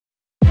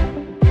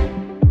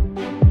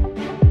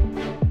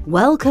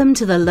Welcome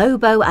to the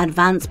LOBO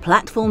Advanced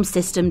Platform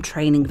System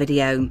training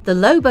video. The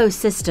LOBO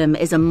System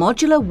is a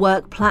modular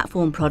work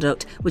platform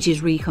product which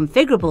is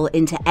reconfigurable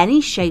into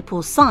any shape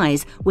or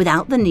size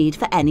without the need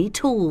for any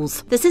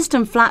tools. The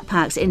system flat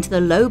packs into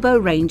the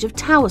LOBO range of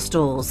tower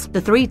stores.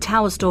 The 3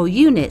 tower store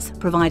units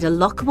provide a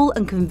lockable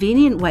and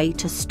convenient way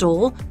to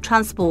store,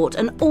 transport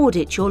and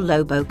audit your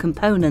LOBO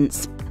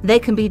components. They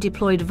can be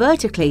deployed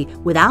vertically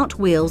without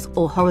wheels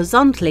or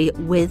horizontally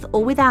with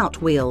or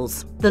without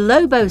wheels. The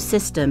LOBO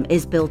system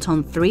is built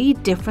on 3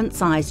 different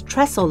sized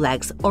trestle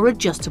legs or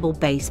adjustable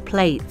base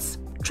plates.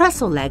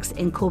 Trestle legs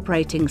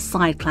incorporating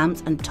side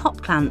clamps and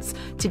top clamps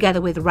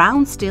together with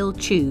round steel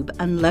tube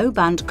and low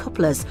band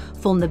couplers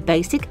form the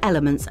basic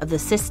elements of the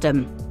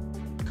system.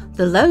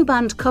 The low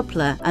band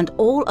coupler and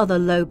all other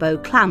LOBO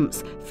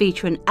clamps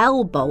feature an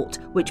L bolt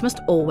which must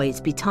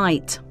always be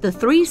tight. The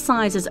 3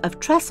 sizes of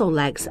trestle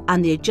legs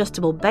and the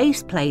adjustable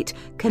base plate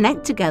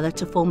connect together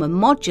to form a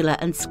modular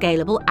and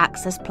scalable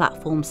access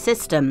platform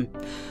system.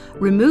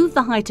 Remove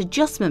the height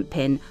adjustment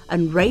pin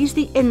and raise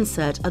the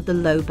insert of the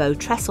LOBO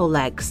trestle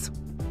legs.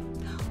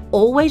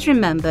 Always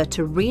remember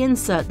to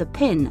reinsert the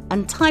pin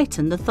and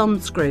tighten the thumb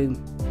screw.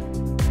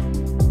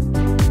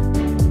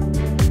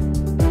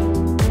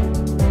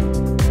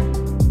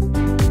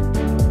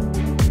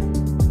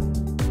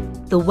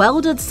 The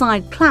welded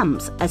side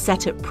clamps are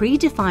set at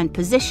predefined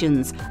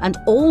positions and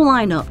all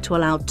line up to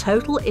allow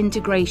total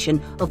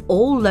integration of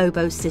all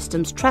LOBO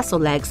systems trestle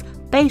legs,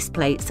 base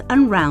plates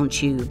and round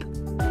tube.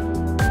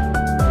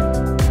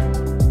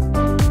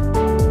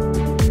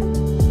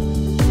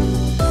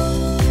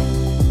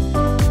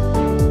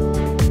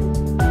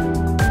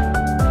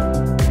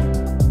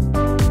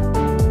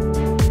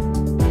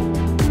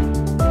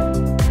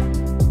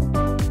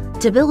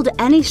 To build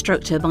any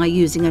structure by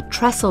using a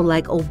trestle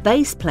leg or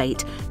base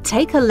plate,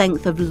 take a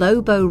length of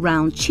LOBO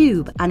round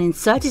tube and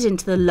insert it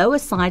into the lower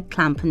side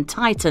clamp and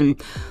tighten.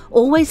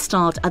 Always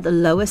start at the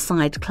lower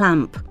side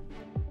clamp.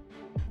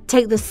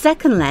 Take the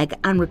second leg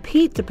and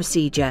repeat the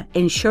procedure,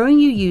 ensuring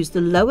you use the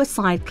lower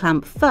side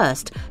clamp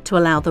first to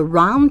allow the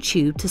round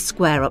tube to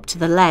square up to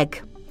the leg.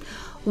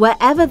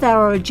 Wherever there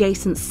are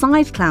adjacent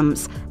side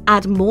clamps,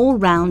 add more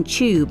round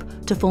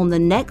tube to form the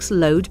next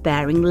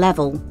load-bearing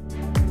level.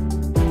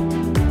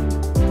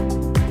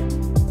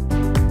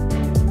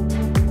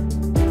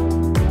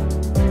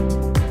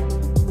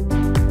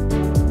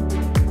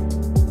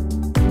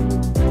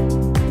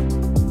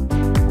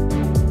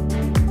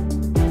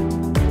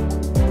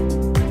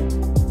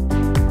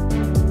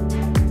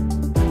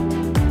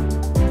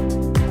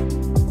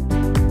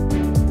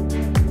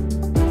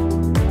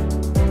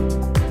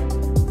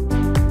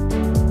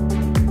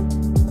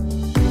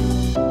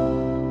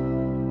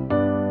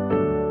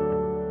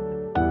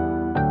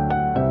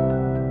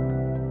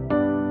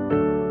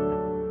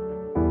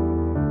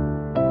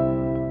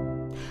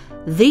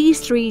 These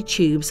 3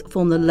 tubes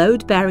form the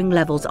load-bearing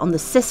levels on the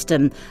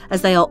system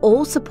as they are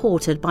all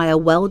supported by a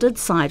welded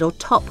side or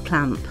top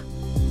clamp.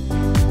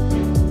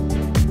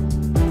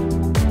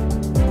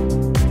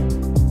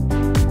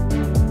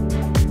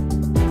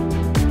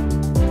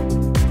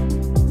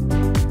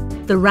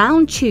 The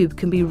round tube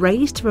can be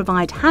raised to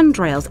provide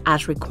handrails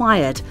as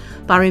required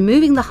by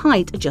removing the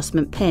height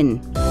adjustment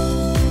pin.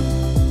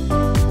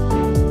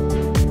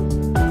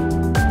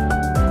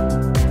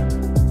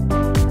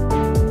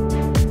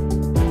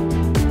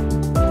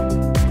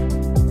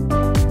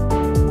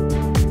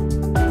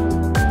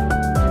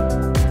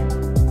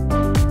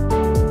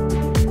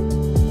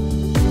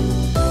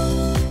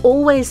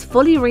 Always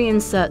fully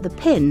reinsert the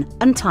pin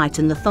and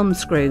tighten the thumb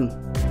screw.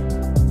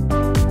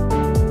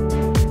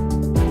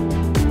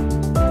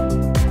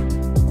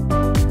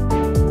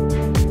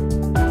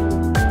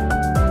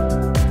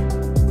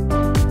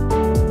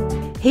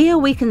 Here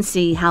we can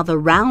see how the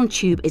round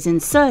tube is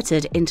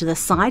inserted into the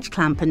side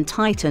clamp and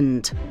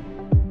tightened.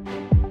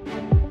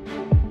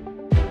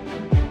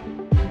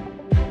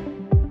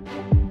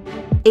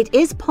 It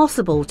is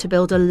possible to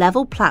build a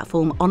level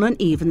platform on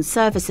uneven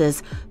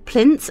surfaces,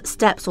 plinths,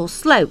 steps or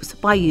slopes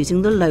by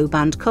using the low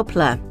band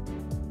coupler.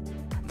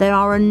 There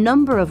are a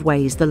number of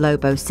ways the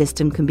LOBO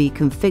system can be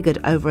configured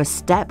over a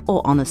step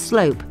or on a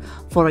slope.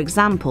 For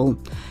example,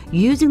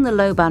 using the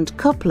low band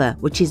coupler,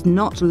 which is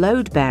not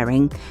load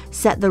bearing,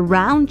 set the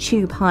round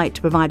tube height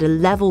to provide a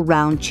level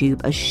round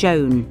tube as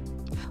shown.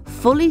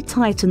 Fully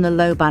tighten the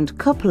low band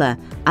coupler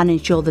and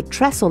ensure the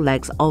trestle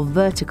legs are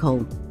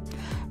vertical.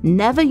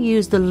 Never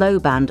use the low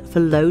band for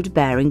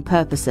load-bearing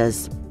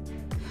purposes.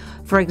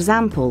 For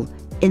example,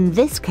 in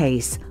this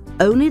case,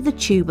 only the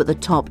tube at the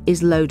top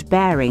is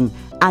load-bearing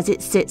as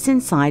it sits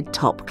inside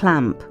top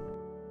clamp.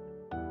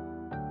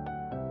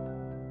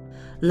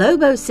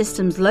 LOBO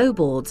Systems low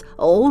boards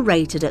are all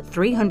rated at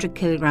 300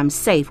 kg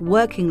safe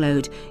working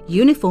load,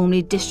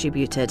 uniformly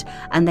distributed,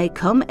 and they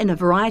come in a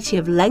variety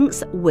of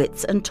lengths,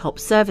 widths and top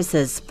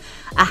surfaces.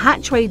 A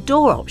hatchway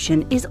door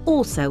option is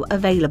also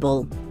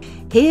available.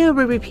 Here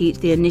we repeat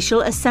the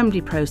initial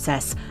assembly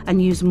process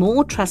and use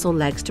more trestle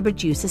legs to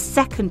produce a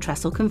second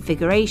trestle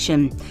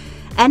configuration.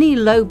 Any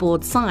low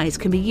board size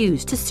can be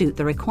used to suit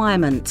the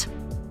requirement.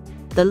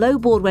 The low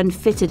board, when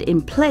fitted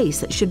in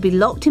place, should be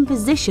locked in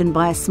position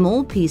by a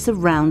small piece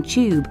of round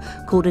tube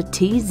called a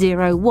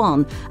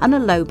T01 and a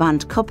low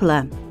band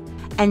coupler.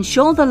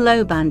 Ensure the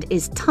low band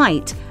is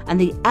tight and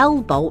the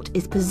L bolt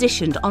is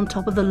positioned on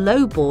top of the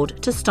low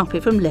board to stop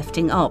it from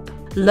lifting up.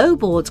 Low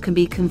boards can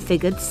be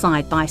configured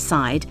side by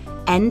side,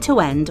 end to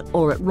end,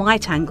 or at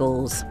right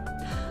angles.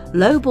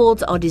 Low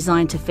boards are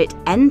designed to fit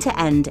end to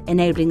end,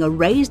 enabling a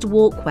raised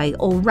walkway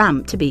or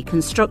ramp to be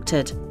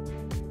constructed.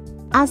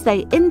 As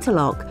they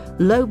interlock,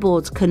 low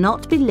boards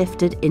cannot be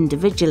lifted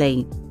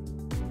individually.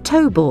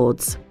 Toe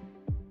boards.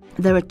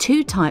 There are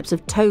two types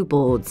of toe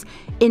boards: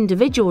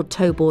 individual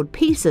toe board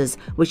pieces,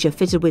 which are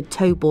fitted with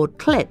toe board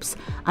clips,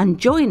 and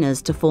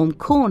joiners to form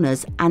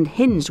corners and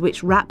hinged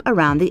which wrap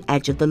around the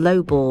edge of the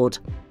low board.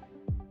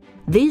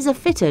 These are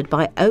fitted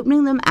by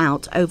opening them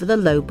out over the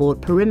low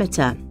board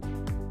perimeter.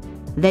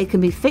 They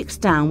can be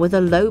fixed down with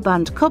a low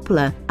band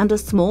coupler and a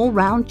small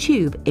round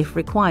tube if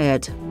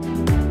required.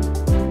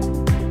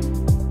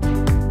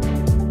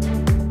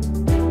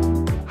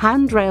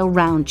 Handrail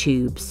round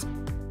tubes.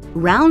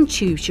 Round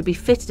tubes should be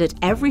fitted at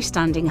every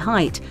standing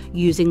height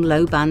using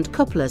low band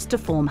couplers to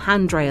form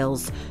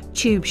handrails.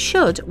 Tubes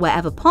should,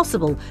 wherever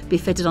possible, be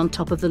fitted on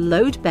top of the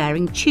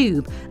load-bearing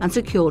tube and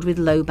secured with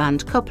low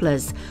band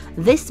couplers.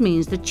 This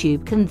means the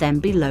tube can then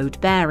be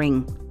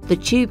load-bearing. The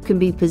tube can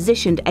be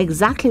positioned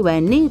exactly where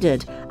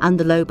needed and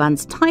the low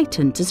bands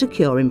tightened to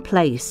secure in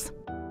place.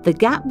 The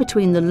gap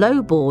between the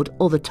low board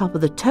or the top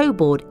of the toe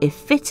board, if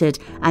fitted,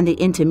 and the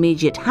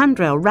intermediate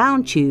handrail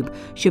round tube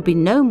should be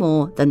no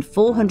more than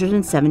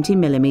 470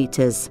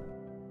 mm.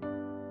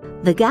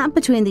 The gap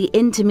between the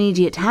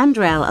intermediate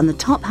handrail and the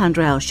top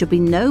handrail should be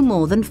no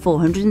more than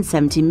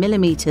 470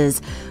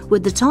 mm,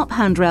 with the top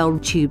handrail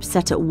tube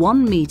set at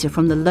 1 metre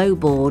from the low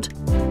board.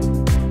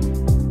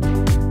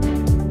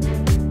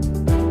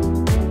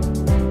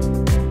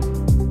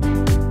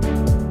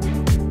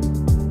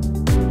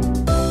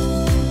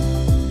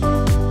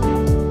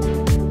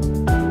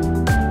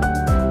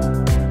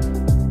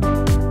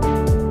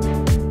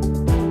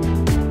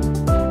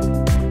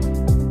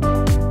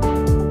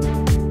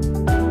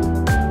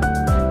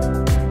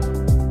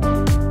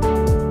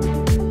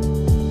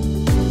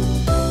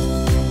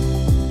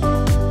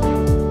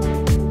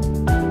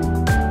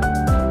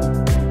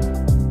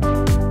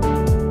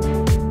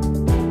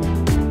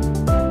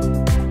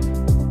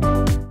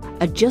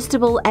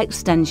 Adjustable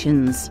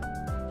extensions.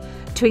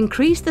 To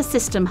increase the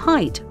system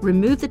height,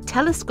 remove the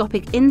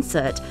telescopic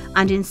insert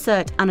and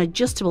insert an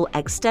adjustable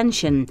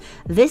extension.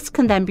 This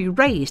can then be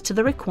raised to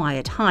the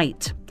required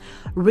height.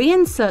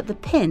 Reinsert the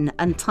pin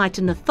and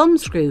tighten the thumb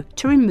screw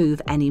to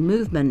remove any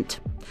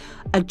movement.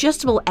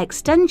 Adjustable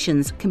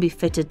extensions can be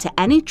fitted to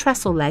any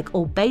trestle leg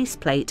or base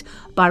plate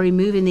by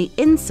removing the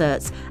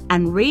inserts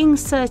and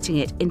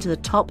reinserting it into the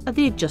top of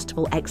the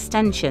adjustable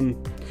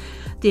extension.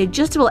 The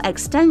adjustable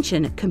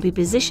extension can be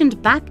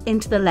positioned back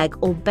into the leg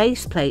or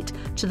base plate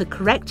to the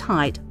correct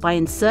height by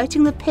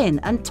inserting the pin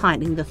and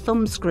tightening the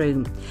thumb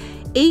screw.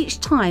 Each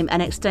time an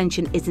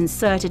extension is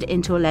inserted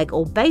into a leg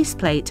or base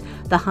plate,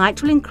 the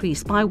height will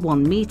increase by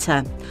 1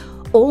 metre.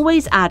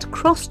 Always add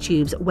cross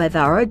tubes where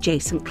there are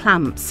adjacent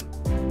clamps.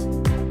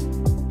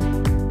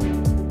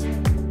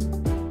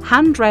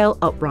 Handrail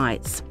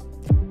uprights.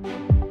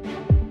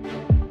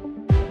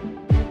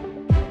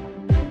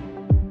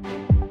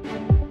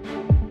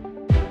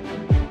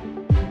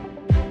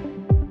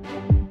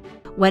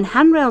 When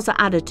handrails are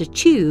added to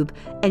tube,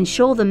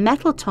 ensure the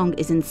metal tongue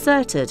is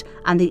inserted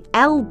and the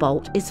L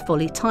bolt is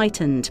fully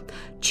tightened.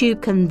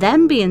 Tube can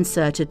then be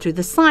inserted through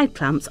the side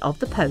clamps of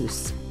the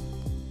posts.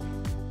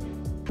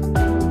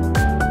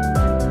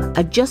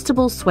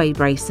 Adjustable sway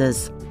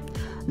braces.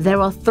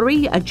 There are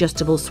 3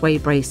 adjustable sway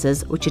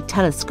braces which are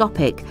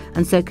telescopic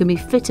and so can be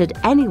fitted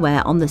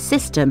anywhere on the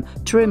system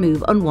to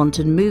remove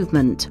unwanted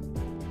movement.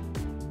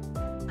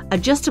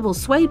 Adjustable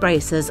sway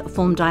braces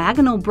form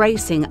diagonal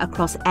bracing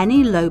across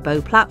any LOBO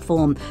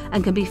platform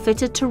and can be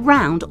fitted to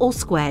round or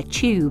square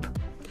tube.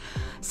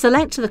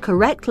 Select the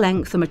correct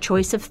length from a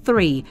choice of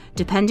 3,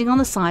 depending on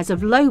the size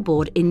of low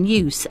board in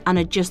use, and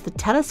adjust the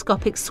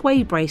telescopic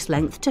sway brace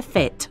length to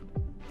fit.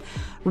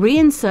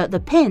 Reinsert the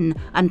pin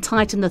and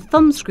tighten the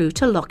thumb screw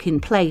to lock in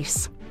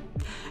place.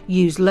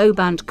 Use low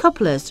band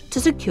couplers to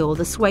secure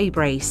the sway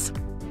brace.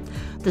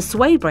 The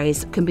sway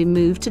brace can be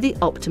moved to the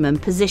optimum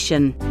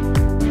position.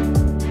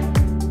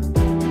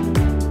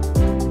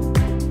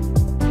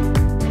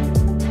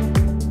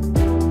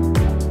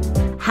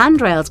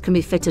 Handrails can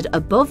be fitted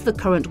above the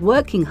current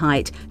working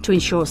height to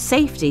ensure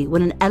safety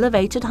when an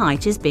elevated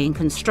height is being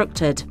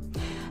constructed.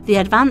 The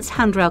advanced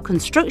handrail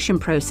construction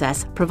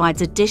process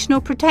provides additional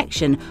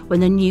protection when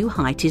the new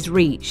height is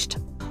reached.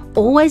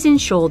 Always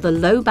ensure the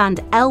low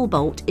band L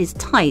bolt is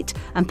tight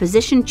and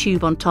position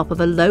tube on top of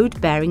a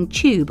load-bearing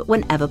tube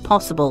whenever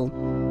possible.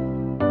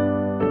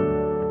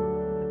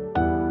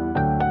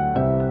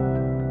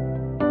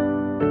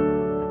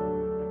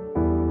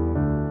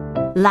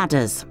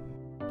 Ladders.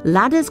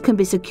 Ladders can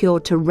be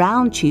secured to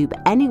round tube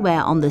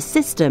anywhere on the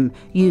system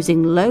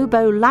using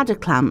LOBO ladder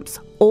clamps.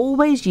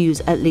 Always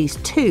use at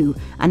least 2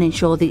 and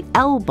ensure the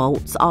L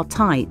bolts are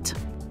tight.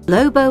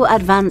 LOBO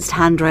Advanced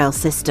Handrail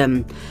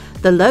System.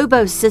 The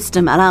LOBO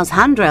system allows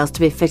handrails to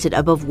be fitted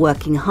above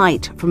working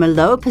height from a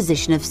lower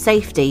position of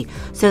safety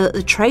so that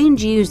the trained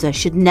user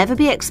should never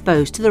be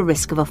exposed to the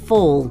risk of a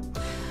fall.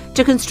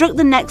 To construct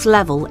the next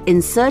level,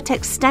 insert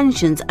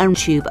extensions and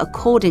tube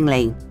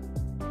accordingly.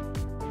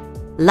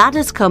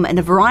 Ladders come in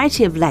a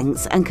variety of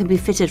lengths and can be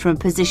fitted from a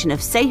position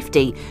of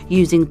safety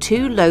using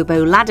 2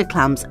 LOBO ladder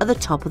clamps at the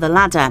top of the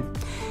ladder.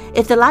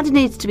 If the ladder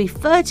needs to be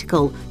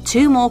vertical,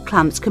 2 more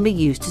clamps can be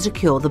used to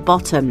secure the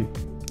bottom.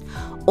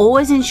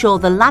 Always ensure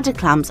the ladder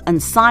clamps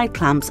and side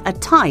clamps are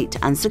tight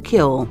and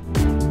secure.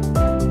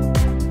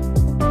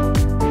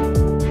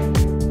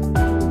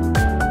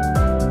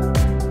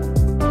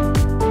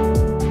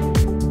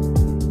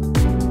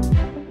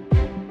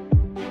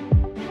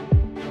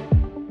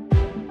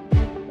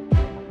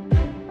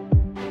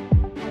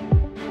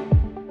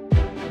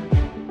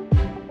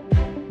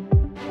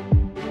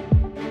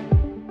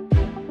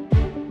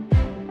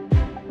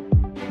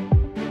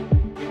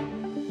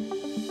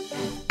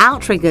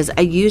 Outriggers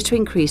are used to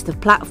increase the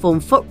platform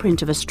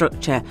footprint of a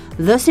structure,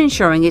 thus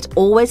ensuring it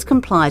always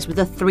complies with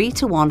the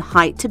 3:1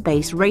 height to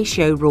base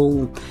ratio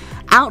rule.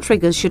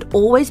 Outriggers should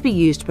always be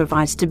used to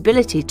provide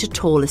stability to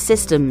taller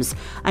systems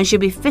and should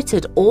be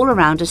fitted all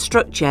around a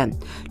structure.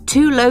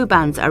 2 low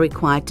bands are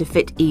required to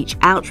fit each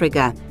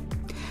outrigger.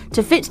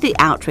 To fit the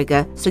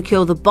outrigger,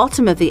 secure the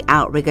bottom of the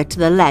outrigger to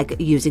the leg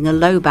using a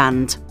low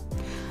band.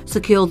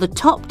 Secure the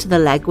top to the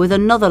leg with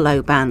another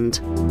low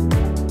band.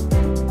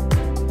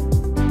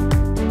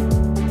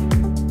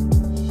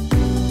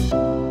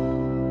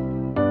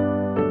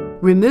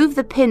 Remove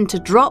the pin to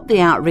drop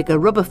the outrigger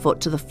rubber foot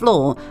to the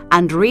floor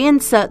and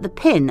reinsert the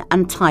pin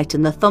and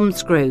tighten the thumb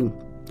screw.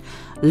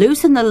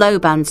 Loosen the low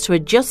bands to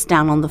adjust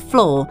down on the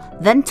floor,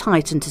 then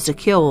tighten to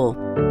secure.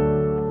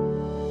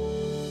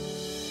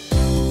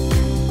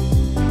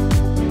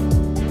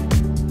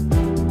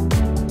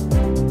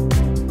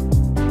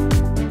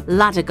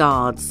 Ladder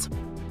guards.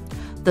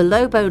 The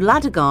LOBO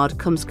ladder guard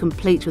comes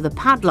complete with a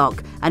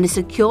padlock and is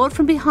secured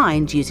from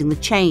behind using the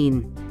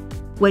chain.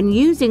 When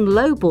using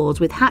low boards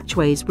with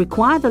hatchways,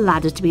 require the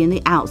ladder to be in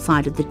the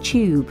outside of the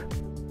tube.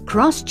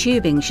 Cross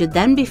tubing should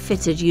then be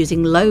fitted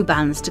using low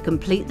bands to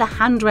complete the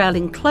handrail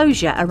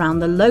enclosure around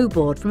the low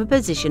board from a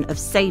position of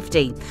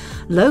safety.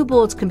 Low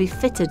boards can be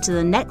fitted to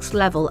the next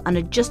level and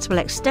adjustable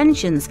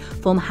extensions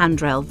form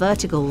handrail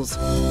verticals.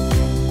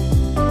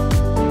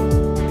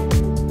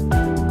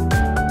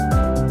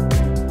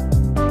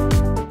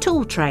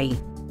 Tool tray.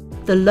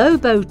 The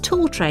LOBO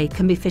tool tray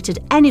can be fitted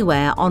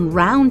anywhere on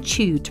round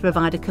tube to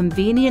provide a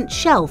convenient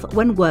shelf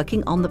when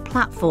working on the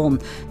platform.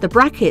 The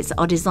brackets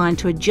are designed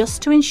to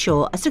adjust to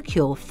ensure a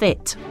secure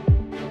fit.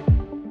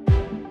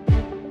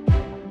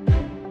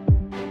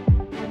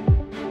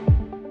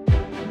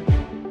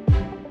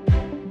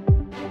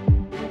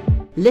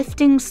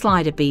 Lifting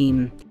slider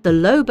beam. The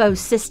LOBO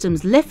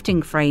system's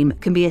lifting frame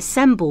can be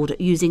assembled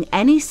using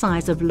any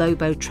size of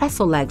LOBO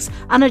trestle legs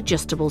and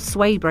adjustable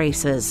sway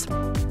braces.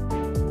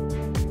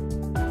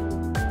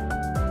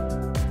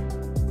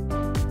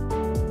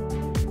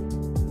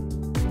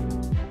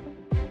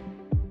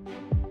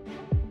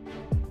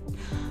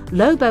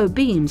 LOBO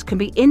beams can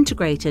be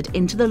integrated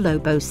into the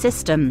LOBO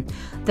system.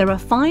 There are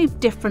 5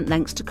 different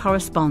lengths to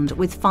correspond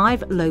with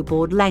 5 low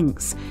board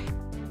lengths.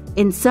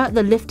 Insert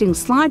the lifting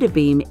slider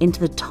beam into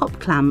the top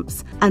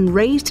clamps and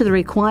raise to the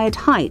required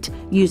height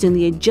using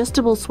the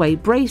adjustable sway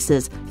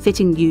braces,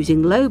 fitting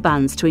using low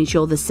bands to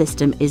ensure the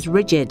system is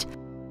rigid.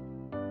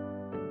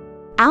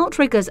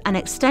 Outriggers and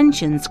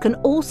extensions can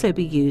also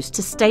be used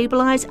to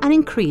stabilise and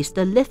increase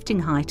the lifting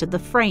height of the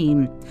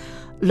frame.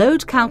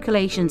 Load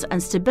calculations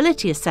and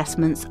stability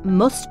assessments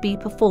must be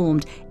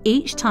performed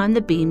each time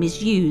the beam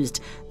is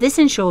used. This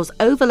ensures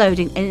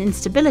overloading and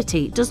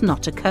instability does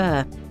not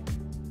occur.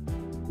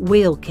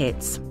 Wheel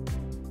kits.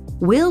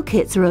 Wheel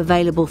kits are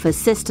available for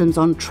systems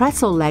on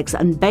trestle legs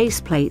and base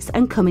plates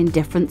and come in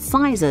different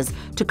sizes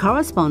to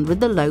correspond with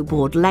the low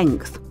board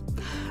length.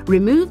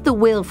 Remove the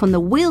wheel from the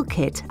wheel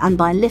kit and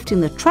by lifting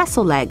the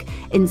trestle leg,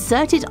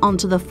 insert it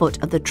onto the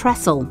foot of the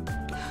trestle.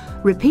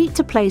 Repeat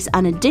to place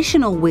an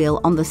additional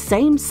wheel on the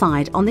same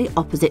side on the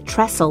opposite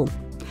trestle.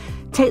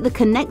 Take the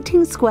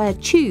connecting square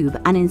tube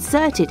and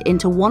insert it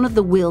into one of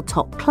the wheel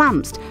top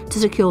clamps to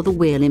secure the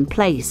wheel in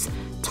place.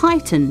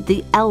 Tighten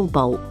the L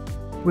bolt.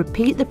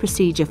 Repeat the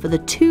procedure for the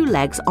 2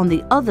 legs on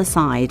the other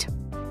side.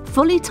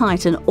 Fully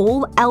tighten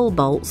all L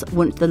bolts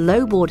once the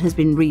low board has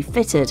been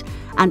refitted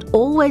and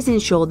always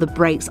ensure the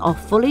brakes are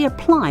fully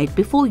applied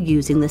before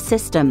using the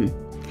system.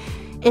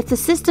 If the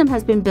system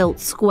has been built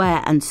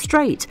square and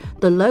straight,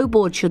 the low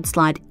board should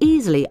slide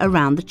easily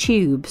around the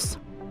tubes.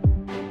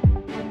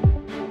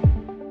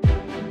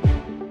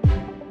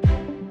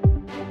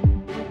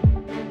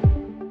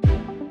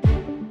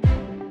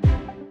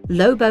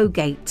 LOBO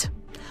gate.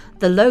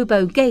 The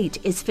LOBO gate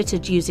is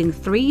fitted using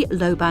 3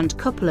 low-band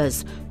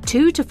couplers,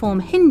 2 to form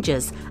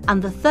hinges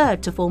and the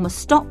 3rd to form a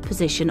stop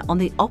position on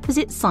the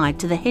opposite side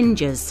to the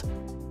hinges.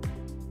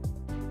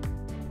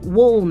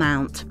 Wall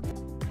mount.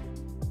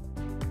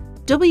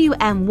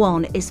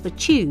 WM1 is for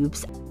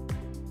tubes.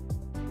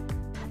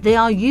 They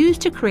are used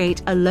to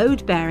create a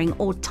load-bearing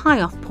or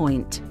tie-off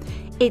point.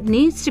 It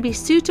needs to be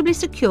suitably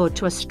secured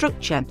to a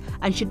structure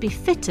and should be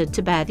fitted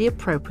to bear the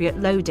appropriate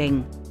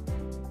loading.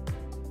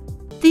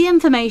 The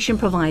information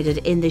provided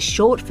in this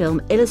short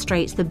film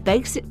illustrates the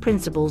basic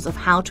principles of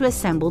how to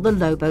assemble the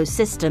LOBO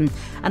system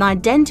and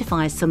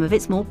identifies some of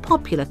its more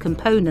popular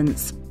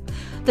components.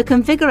 The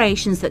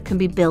configurations that can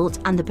be built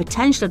and the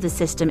potential of the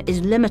system is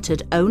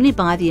limited only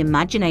by the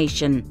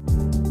imagination.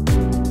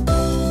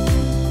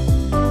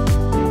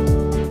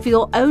 For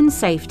your own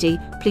safety,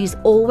 please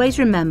always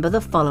remember the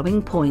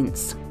following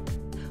points.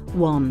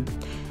 1.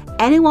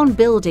 Anyone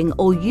building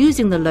or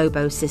using the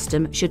LOBO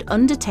system should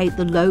undertake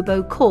the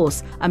LOBO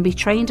course and be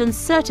trained and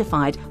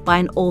certified by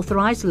an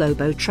authorised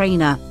LOBO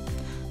trainer.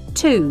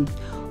 2.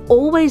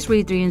 Always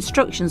read the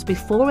instructions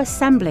before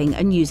assembling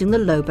and using the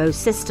LOBO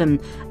system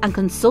and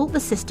consult the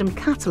system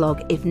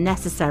catalogue if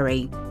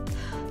necessary.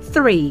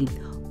 3.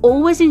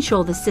 Always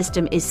ensure the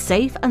system is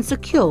safe and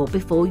secure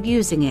before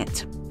using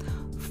it.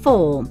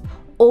 4.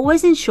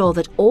 Always ensure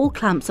that all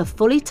clamps are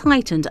fully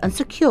tightened and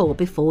secure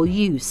before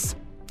use.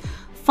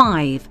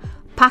 5.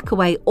 Pack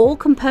away all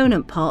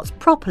component parts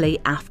properly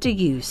after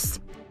use.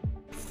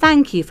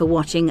 Thank you for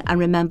watching, and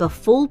remember,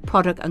 full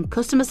product and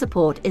customer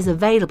support is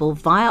available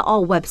via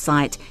our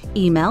website,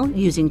 email,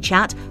 using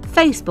chat,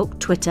 Facebook,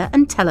 Twitter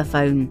and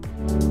telephone.